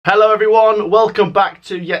Hello everyone, welcome back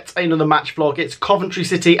to yet another match vlog. It's Coventry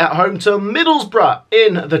City at home to Middlesbrough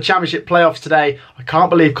in the Championship playoffs today. I can't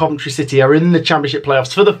believe Coventry City are in the Championship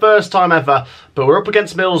playoffs for the first time ever, but we're up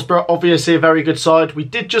against Middlesbrough, obviously a very good side. We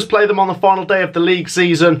did just play them on the final day of the league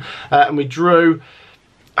season and we drew.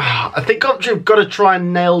 I think Coventry have got to try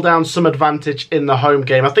and nail down some advantage in the home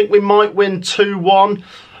game. I think we might win 2-1.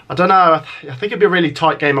 I don't know, I think it'd be a really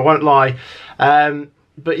tight game, I won't lie.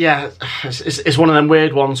 But yeah, it's one of them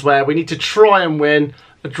weird ones where we need to try and win.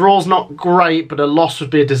 A draw's not great, but a loss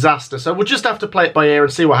would be a disaster. So we'll just have to play it by ear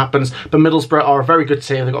and see what happens. But Middlesbrough are a very good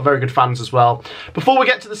team. They've got very good fans as well. Before we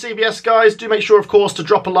get to the CBS, guys, do make sure, of course, to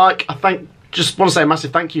drop a like. Just want to say a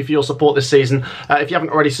massive thank you for your support this season. If you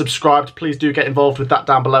haven't already subscribed, please do get involved with that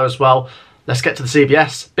down below as well. Let's get to the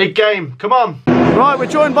CBS. Big game. Come on. Right, we're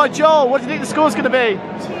joined by Joel. What do you think the score's going to be?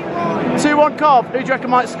 2-1 Cov. Who do you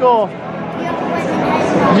reckon might score?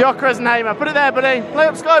 Gyökeres and Hamer. Put it there, buddy. Play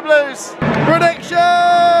up Sky Blues. Prediction!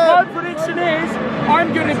 My prediction is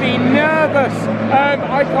I'm going to be nervous.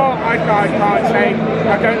 I can't say.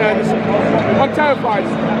 I don't know this. I'm terrified.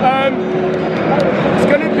 It's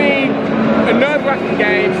going to be a nerve-wracking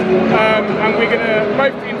game, and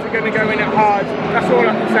both teams are going to go in it hard. That's all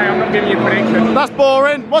I can say. I'm not giving you a prediction. That's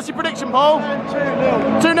boring. What's your prediction, Paul?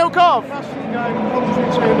 2-0. 2-0 Cov.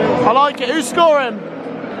 I like it. Who's scoring?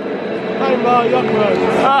 Prediction,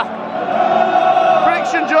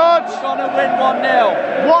 George? We're going to win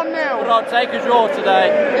 1-0. 1-0. But I'll take a draw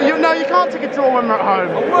today. No, you can't take a draw when we're at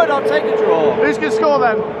home. I would, I'll take a draw. Who's going to score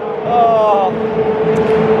then? Oh,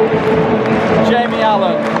 Jamie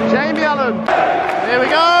Allen. Jamie Allen. Here we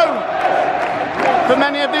go. For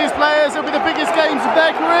many of these players, it'll be the biggest games of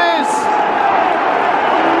their careers.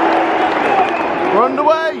 We're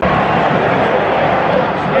underway.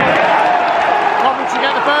 Coventry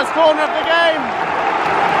get the first corner of the game.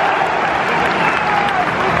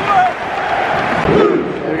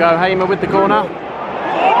 Here we go, Hamer with the corner.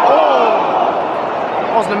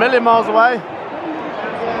 Oh! Wasn't a million miles away.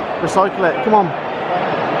 Recycle it, come on.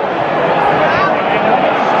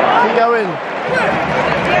 Keep going.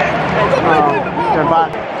 Oh, going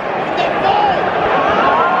back.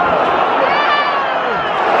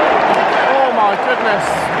 Oh my goodness.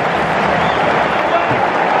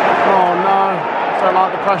 Oh no. Don't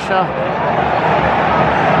like the pressure.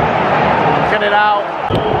 Get it out.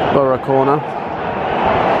 Borough corner.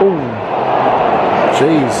 Ooh.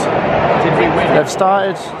 Jeez. Did we win? They've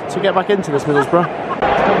started to get back into this Middlesbrough.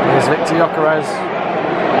 Here's Victor Gyökeres.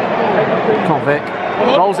 Come on, Vic.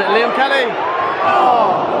 Rolls it, Liam Kelly.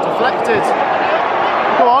 Oh, deflected.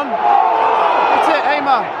 Go on. That's it,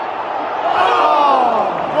 Hamer. Oh,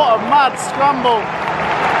 what a mad scramble.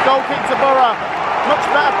 Goal kick to Borough. Much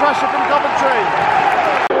better pressure from Coventry.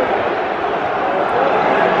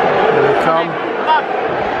 Here we come.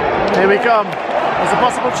 Here we come. There's a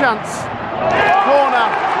possible chance. Corner.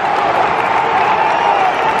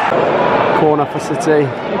 Corner for City.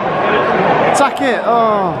 Attack it.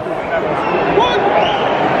 Oh.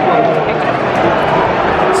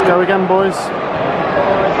 Let's go again, boys.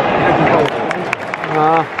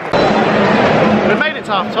 We've made it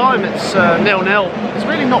to half time, it's 0-0. There's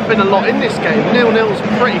really not been a lot in this game. 0-0's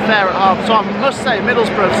pretty fair at half time. I must say,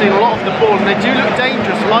 Middlesbrough have seen a lot of the ball and they do look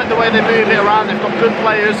dangerous. I like the way they move it around, they've got good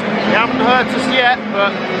players. They haven't hurt us yet,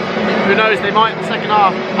 but who knows, they might in the second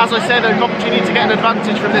half. As I said though, Coventry need to get an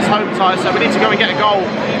advantage from this home tie, so we need to go and get a goal.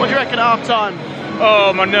 What do you reckon at half time?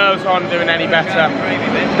 Oh, my nerves aren't doing any better.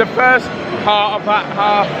 The first part of that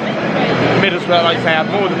half, Middlesbrough, like I say, had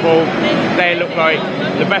more of the ball. They look like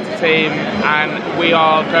the better team and we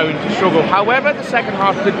are going to struggle. However, the second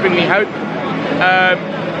half did bring me hope.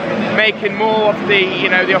 Making more of the,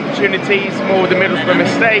 the opportunities, more of the Middlesbrough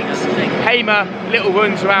mistakes. Hamer, little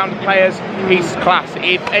runs around the players, he's class.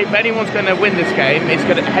 If anyone's going to win this game,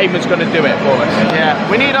 Hamer's going to do it for us. Yeah,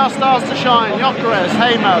 we need our stars to shine. Gyökeres,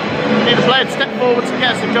 Hamer. We need a player to step forward to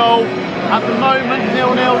get us a goal. At the moment,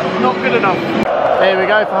 0-0, not good enough. Here we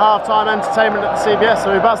go for half-time entertainment at the CBS.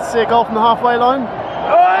 Are we about to see a goal from the halfway line?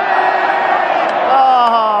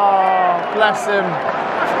 Oh, bless him.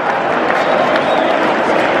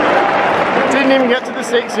 Didn't even get to the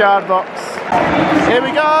 6-yard box. Here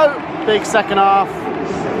we go. Big second half.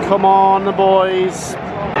 Come on, the boys.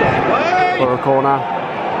 For a corner.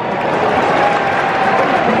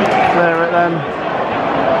 Clear it then.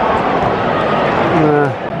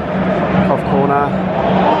 Off corner.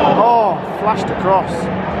 Oh, flashed across.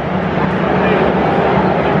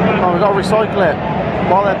 Oh, we've got to recycle it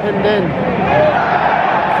while they're pinned in.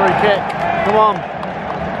 Free kick. Come on.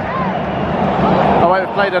 Oh wait,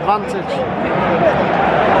 we've played advantage.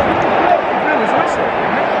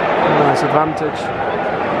 Nice advantage.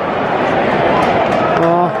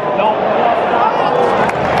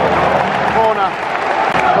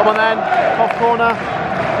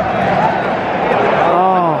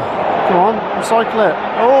 recycle it.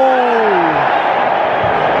 Oh!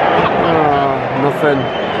 Nothing.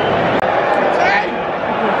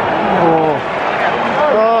 Oh.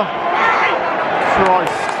 Oh.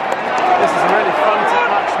 Christ. This is a really frantic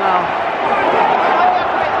match now.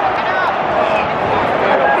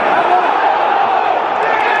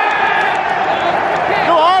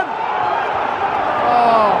 Go on!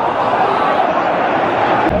 Oh.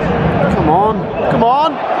 Come on. Come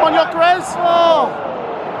on. Come on, Gyökeres. Oh.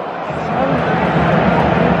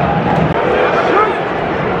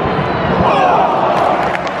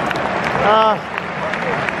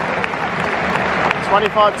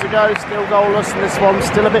 25 to go, still goalless, and this one's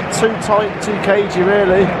still a bit too tight, too cagey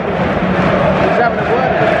really. He's having a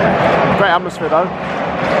word. Great atmosphere though.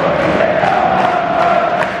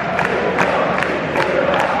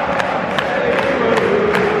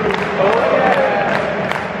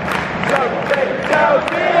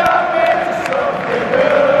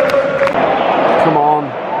 Come on.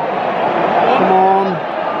 Come on.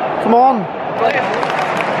 Come on.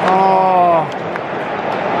 Oh.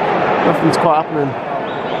 Nothing's quite happening.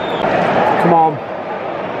 Come on.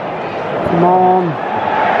 Come on.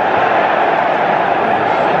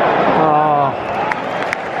 Oh.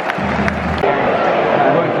 I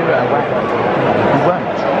won't give it a whack. You won't.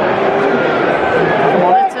 Come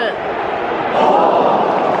on, hit it.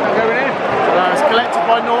 Not going in. No, it's collected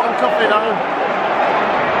by Norton Coffey though.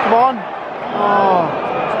 Come on. Oh.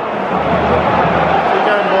 Keep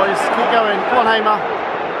going, boys. Keep going. Come on, Hamer.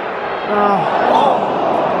 Oh.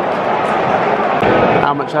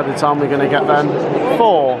 How much added time are we going to get then?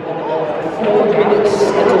 4.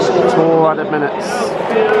 4 added minutes.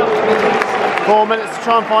 4 minutes to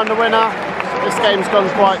try and find the winner. This game's gone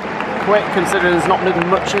quite quick considering there's not been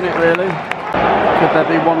much in it really. Could there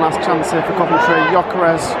be one last chance here for Coventry?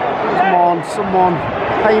 Gyökeres. Come on, someone.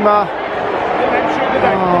 Hamer.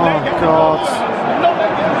 Oh God.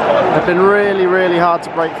 They've been really, really hard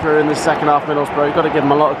to break through in this second half, Middlesbrough. You've got to give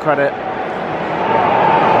them a lot of credit.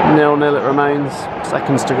 0-0 it remains.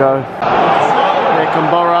 Seconds to go. Here come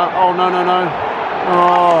Borough. Oh no, no, no.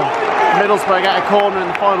 Oh, Middlesbrough get a corner in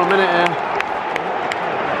the final minute here.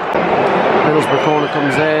 Middlesbrough corner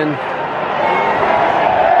comes in.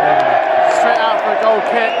 Yeah. Straight out for a goal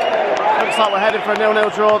kick. Looks like we're headed for a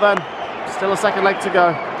 0-0 draw then. Still a second leg to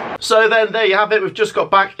go. So then there you have it. We've just got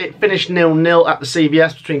back. It finished 0-0 at the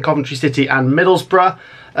CVS between Coventry City and Middlesbrough.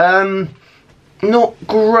 Not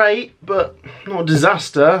great, but not a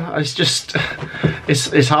disaster. It's just,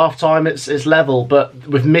 it's half time, it's level, but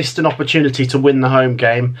we've missed an opportunity to win the home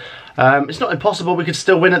game. It's not impossible, we could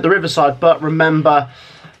still win at the Riverside, but remember,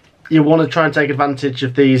 you want to try and take advantage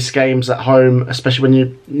of these games at home, especially when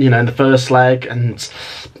you know, in the first leg. And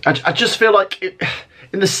I just feel like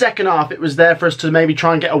in the second half, it was there for us to maybe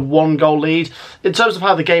try and get a 1-goal lead. In terms of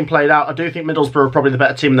how the game played out, I do think Middlesbrough were probably the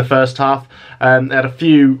better team in the first half. They had a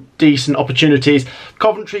few decent opportunities.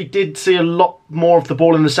 Coventry did see a lot more of the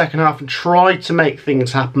ball in the second half and tried to make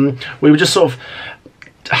things happen. We were just sort of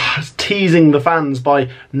teasing the fans by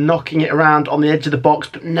knocking it around on the edge of the box,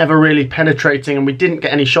 but never really penetrating. And we didn't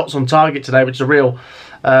get any shots on target today, which is a real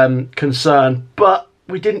concern. But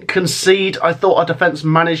we didn't concede. I thought our defence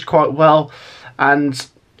managed quite well. And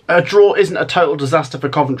a draw isn't a total disaster for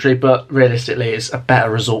Coventry, but realistically it's a better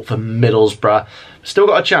result for Middlesbrough. Still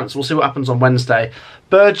got a chance. We'll see what happens on Wednesday.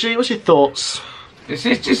 Bergie, what's your thoughts? It's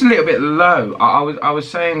just a little bit low. I was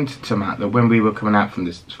saying to Matt that when we were coming out from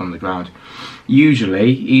the ground, usually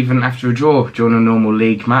even after a draw during a normal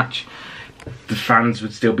league match, the fans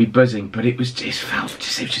would still be buzzing, but it was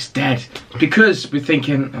just dead, because we're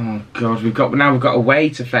thinking, oh God, we've got away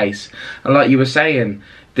to face, and like you were saying,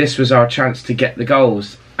 this was our chance to get the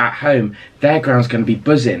goals at home. Their ground's going to be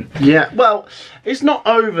buzzing. Yeah, well, it's not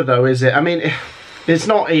over though, is it? I mean, it's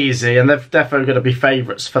not easy, and they're definitely going to be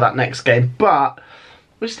favourites for that next game, but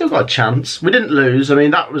we've still got a chance. We didn't lose. I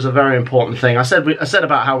mean, that was a very important thing. I said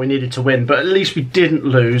about how we needed to win, but at least we didn't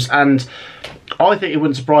lose, and I think it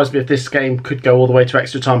wouldn't surprise me if this game could go all the way to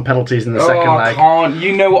extra time penalties in the second leg. I can't.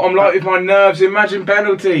 You know what I'm like with my nerves. Imagine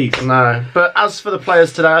penalties. No. But as for the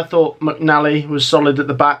players today, I thought McNally was solid at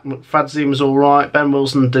the back. McFadzean was all right. Ben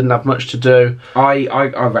Wilson didn't have much to do. I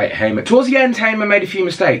rate Hamer. Towards the end, Hamer made a few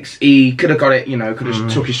mistakes. He could have got it, you know, could have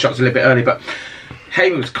took his shots a little bit early, but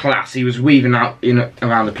Hamer was class. He was weaving out, you know,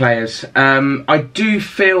 around the players. I do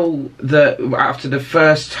feel that after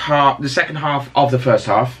the second half of the first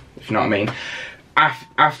half, if you know what I mean,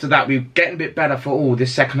 after that we were getting a bit better for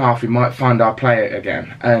this second half we might find our player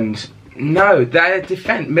again, and No, their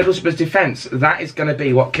defence, Middlesbrough's defence, that is going to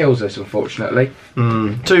be what kills us, unfortunately.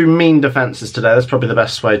 Two mean defences today. That's probably the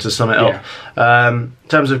best way to sum it up. In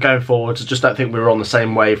terms of going forward, I just don't think we were on the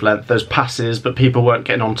same wavelength. There's passes, but people weren't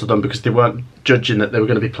getting onto them because they weren't judging that they were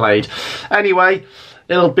going to be played. Anyway,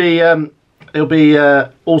 it'll be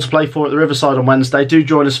all to play for at the Riverside on Wednesday. Do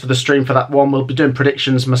join us for the stream for that one. We'll be doing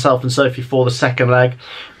predictions, myself and Sophie, for the second leg.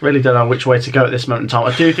 Really don't know which way to go at this moment in time.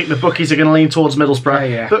 I do think the bookies are going to lean towards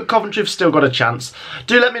Middlesbrough, but Coventry have still got a chance.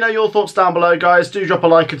 Do let me know your thoughts down below, guys. Do drop a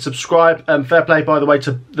like and subscribe. Fair play, by the way,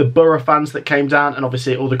 to the Borough fans that came down, and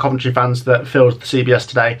obviously all the Coventry fans that filled the CBS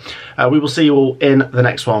today. We will see you all in the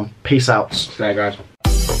next one. Peace out. Stay, guys.